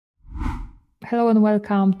Hello and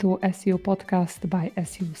welcome to SEO Podcast by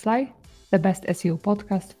SEO Sly, the best SEO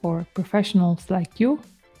podcast for professionals like you.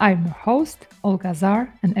 I'm your host, Olga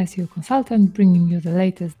Zar, an SEO consultant, bringing you the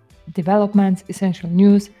latest developments, essential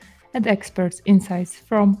news, and experts' insights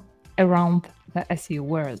from around the SEO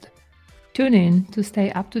world. Tune in to stay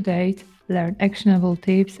up to date, learn actionable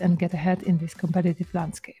tips, and get ahead in this competitive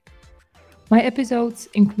landscape. My episodes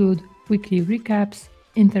include weekly recaps,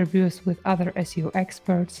 interviews with other SEO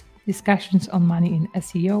experts, discussions on money in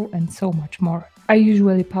SEO, and so much more. I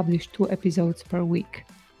usually publish 2 episodes per week.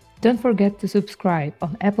 Don't forget to subscribe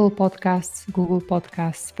on Apple Podcasts, Google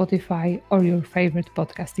Podcasts, Spotify, or your favorite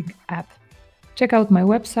podcasting app. Check out my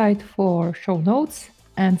website for show notes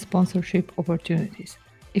and sponsorship opportunities.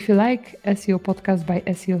 If you like SEO Podcast by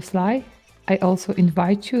SEO Sly, I also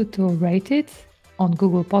invite you to rate it on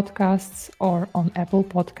Google Podcasts or on Apple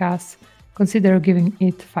Podcasts. Consider giving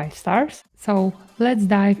it 5 stars. So let's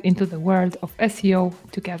dive into the world of SEO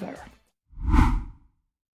together.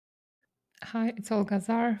 Hi, it's Olga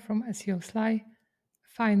Zar from SEO Sly.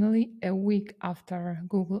 Finally, a week after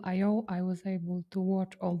Google I.O., I was able to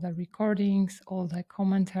watch all the recordings, all the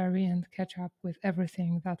commentary, and catch up with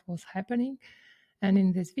everything that was happening. And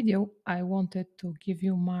in this video, I wanted to give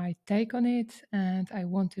you my take on it, and I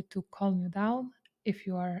wanted to calm you down if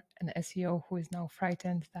you are an SEO who is now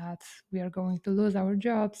frightened that we are going to lose our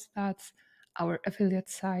jobs, that our affiliate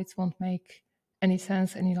sites won't make any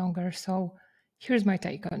sense any longer. So here's my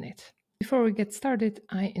take on it. Before we get started,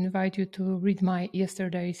 I invite you to read my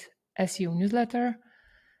yesterday's SEO newsletter.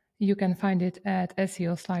 You can find it at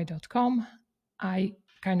seosly.com. I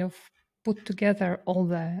kind of put together all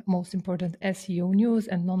the most important SEO news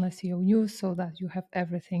and non-SEO news so that you have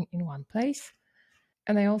everything in one place.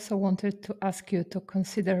 And I also wanted to ask you to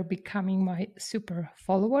consider becoming my super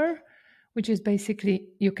follower, which is basically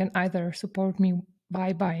you can either support me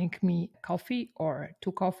by buying me coffee or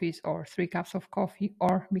 2 coffees or 3 cups of coffee,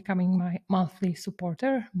 or becoming my monthly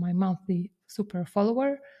supporter, my monthly super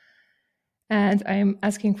follower. And I'm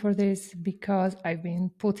asking for this because I've been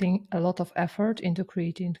putting a lot of effort into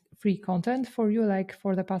creating free content for you, like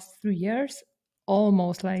for the past 3 years,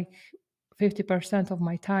 almost like 50% of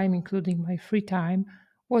my time, including my free time,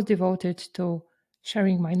 was devoted to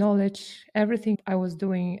sharing my knowledge. Everything I was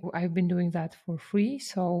doing, I've been doing that for free.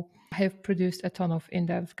 So I have produced a ton of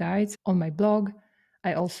in-depth guides on my blog.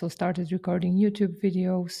 I also started recording YouTube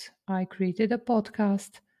videos. I created a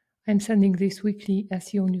podcast. I'm sending this weekly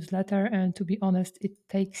SEO newsletter, and to be honest, it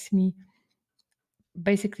takes me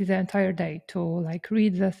basically the entire day to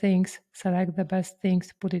read the things, select the best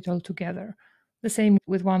things, put it all together. The same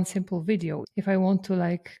with one simple video. If I want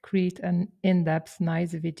to create an in-depth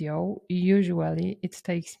nice video, usually it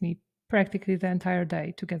takes me practically the entire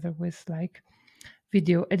day, together with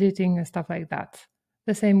video editing and stuff like that.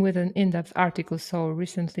 The same with an in-depth article. So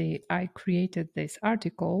recently I created this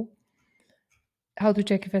article, how to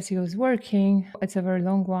check if SEO is working. It's a very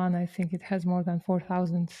long one. I think it has more than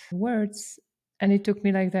 4,000 words. And it took me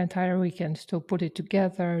the entire weekend to put it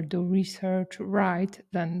together, do research, write,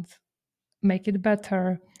 then make it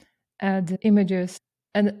better, add images.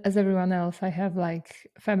 And as everyone else, I have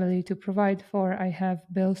family to provide for, I have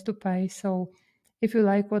bills to pay. So if you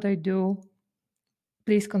like what I do,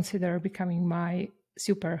 please consider becoming my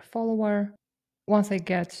super follower. Once I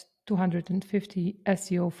get 250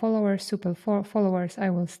 SEO followers, super followers, I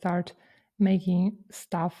will start making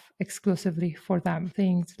stuff exclusively for them.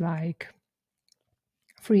 Things like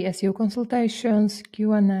free SEO consultations,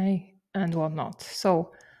 Q&A, and whatnot.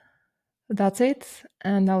 So that's it.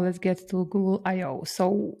 And now let's get to Google I.O.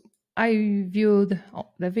 So I viewed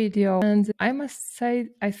the video, and I must say,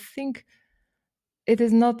 I think it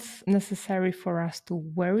is not necessary for us to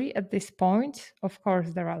worry at this point. Of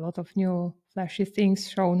course, there are a lot of new flashy things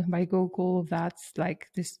shown by Google that's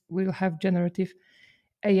this will have generative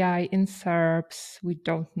AI in SERPs. We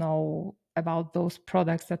don't know about those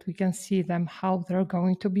products that we can see them, how they're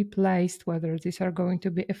going to be placed, whether these are going to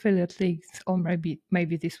be affiliate links, or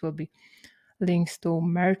maybe this will be links to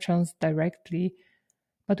merchants directly.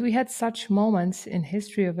 But we had such moments in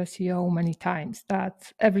history of SEO many times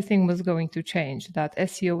that everything was going to change, that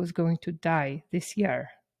SEO was going to die this year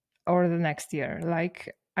or the next year.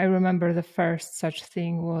 I remember the first such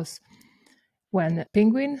thing was when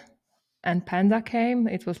Penguin and Panda came.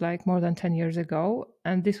 It was more than 10 years ago.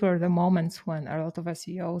 And these were the moments when a lot of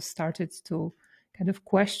SEOs started to kind of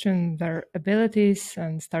question their abilities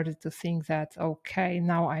and started to think that, okay,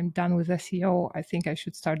 now I'm done with SEO. I think I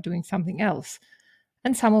should start doing something else.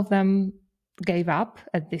 And some of them gave up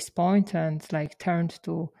at this point and turned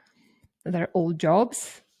to their old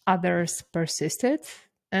jobs. Others persisted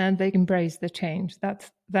and they embraced the change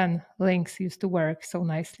that then links used to work so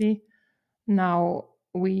nicely. Now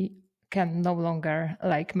we can no longer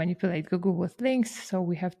like manipulate Google with links, so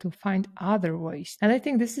we have to find other ways. And I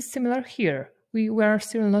think this is similar here. We were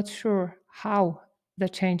still not sure how the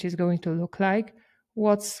change is going to look like,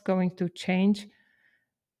 what's going to change.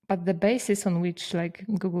 But the basis on which like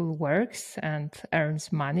Google works and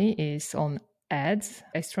earns money is on ads.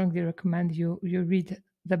 I strongly recommend you read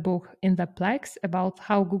the book In the Plex about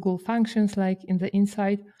how Google functions like in the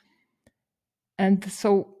inside. And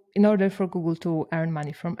so in order for Google to earn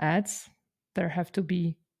money from ads, there have to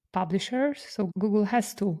be publishers. So Google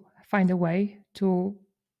has to find a way to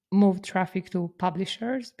move traffic to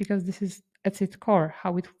publishers because this is at its core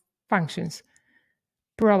how it functions.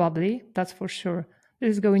 Probably, that's for sure. This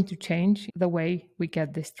is going to change the way we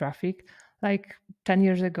get this traffic. Like 10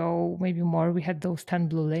 years ago, maybe more, we had those 10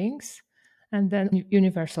 blue links, and then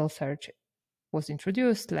universal search was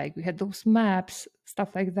introduced. Like we had those maps,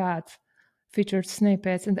 stuff like that, featured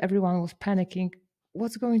snippets, and everyone was panicking.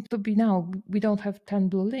 What's going to be now? We don't have 10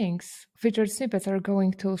 blue links. Featured snippets are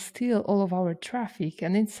going to steal all of our traffic.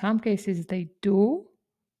 And in some cases, they do,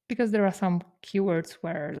 because there are some keywords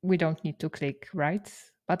where we don't need to click, right?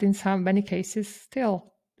 But in many cases,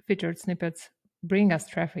 still featured snippets bring us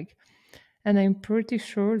traffic. And I'm pretty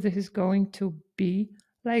sure this is going to be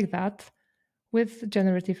like that with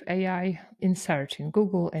generative AI in search in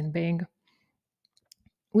Google and Bing.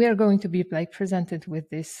 We are going to be like presented with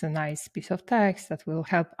this nice piece of text that will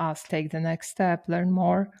help us take the next step, learn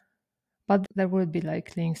more. But there will be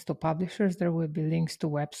like links to publishers, there will be links to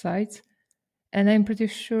websites. And I'm pretty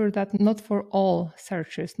sure that not for all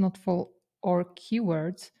searches, not for all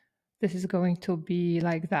keywords, this is going to be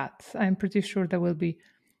like that. I'm pretty sure there will be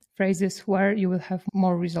phrases where you will have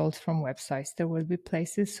more results from websites. There will be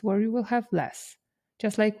places where you will have less.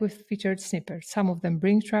 Just like with featured snippets, some of them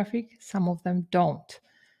bring traffic, some of them don't.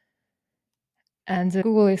 And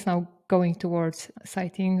Google is now going towards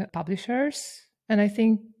citing publishers. And I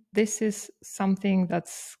think this is something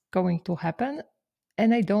that's going to happen.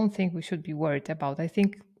 And I don't think we should be worried about. I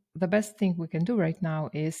think the best thing we can do right now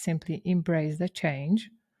is simply embrace the change.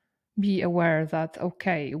 Be aware that,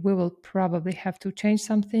 okay, we will probably have to change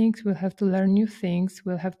some things. We'll have to learn new things.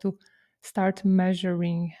 We'll have to start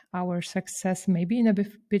measuring our success maybe in a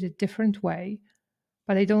bit different way.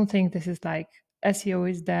 But I don't think this is like SEO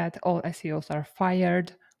is dead, all SEOs are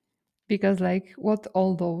fired. Because, like, what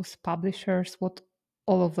all those publishers, what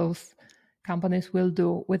all of those companies will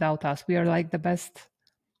do without us, we are like the best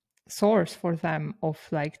source for them of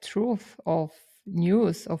like truth, of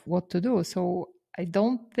news, of what to do. So I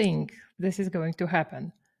don't think this is going to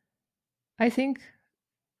happen. I think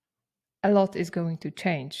a lot is going to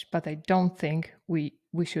change, but I don't think we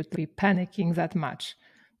should be panicking that much.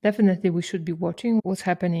 Definitely we should be watching what's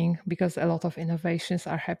happening because a lot of innovations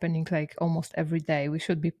are happening like almost every day. We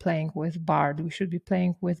should be playing with Bard, we should be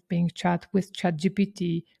playing with Bing Chat, with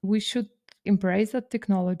ChatGPT. We should embrace that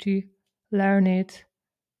technology, learn it,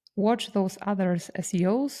 watch those other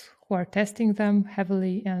SEOs who are testing them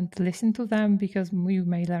heavily and listen to them because we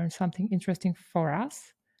may learn something interesting for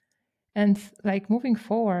us. And like moving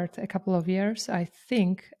forward a couple of years, I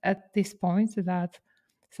think at this point that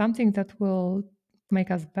something that will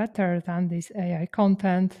make us better than this AI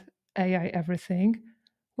content, AI everything,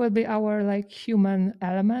 will be our like human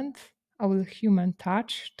element, our human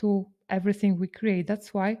touch to everything we create.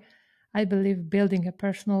 That's why I believe building a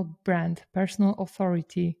personal brand, personal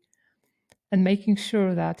authority, and making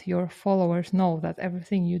sure that your followers know that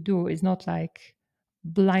everything you do is not like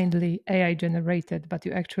blindly AI generated, but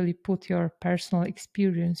you actually put your personal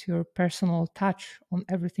experience, your personal touch on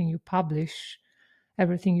everything you publish,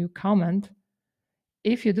 everything you comment.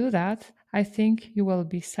 If you do that, I think you will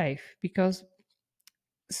be safe because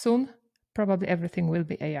soon probably everything will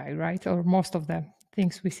be AI, right? Or most of the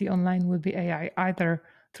things we see online will be AI, either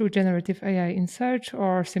through generative AI in search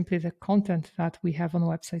or simply the content that we have on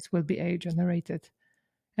websites will be AI generated.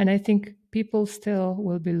 And I think people still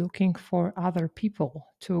will be looking for other people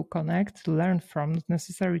to connect, to learn from, not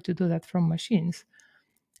necessary to do that from machines.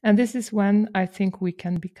 And this is when I think we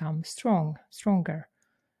can become stronger,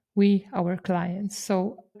 we, our clients.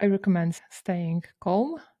 So I recommend staying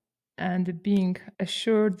calm and being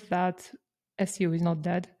assured that SEO is not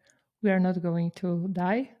dead. We are not going to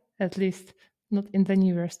die, at least not in the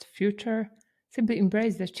nearest future. Simply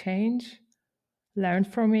embrace the change, learn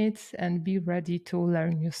from it, and be ready to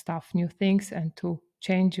learn new stuff, new things, and to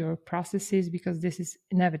change your processes because this is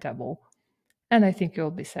inevitable. And I think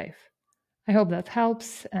you'll be safe. I hope that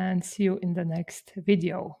helps and see you in the next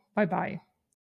video. Bye bye.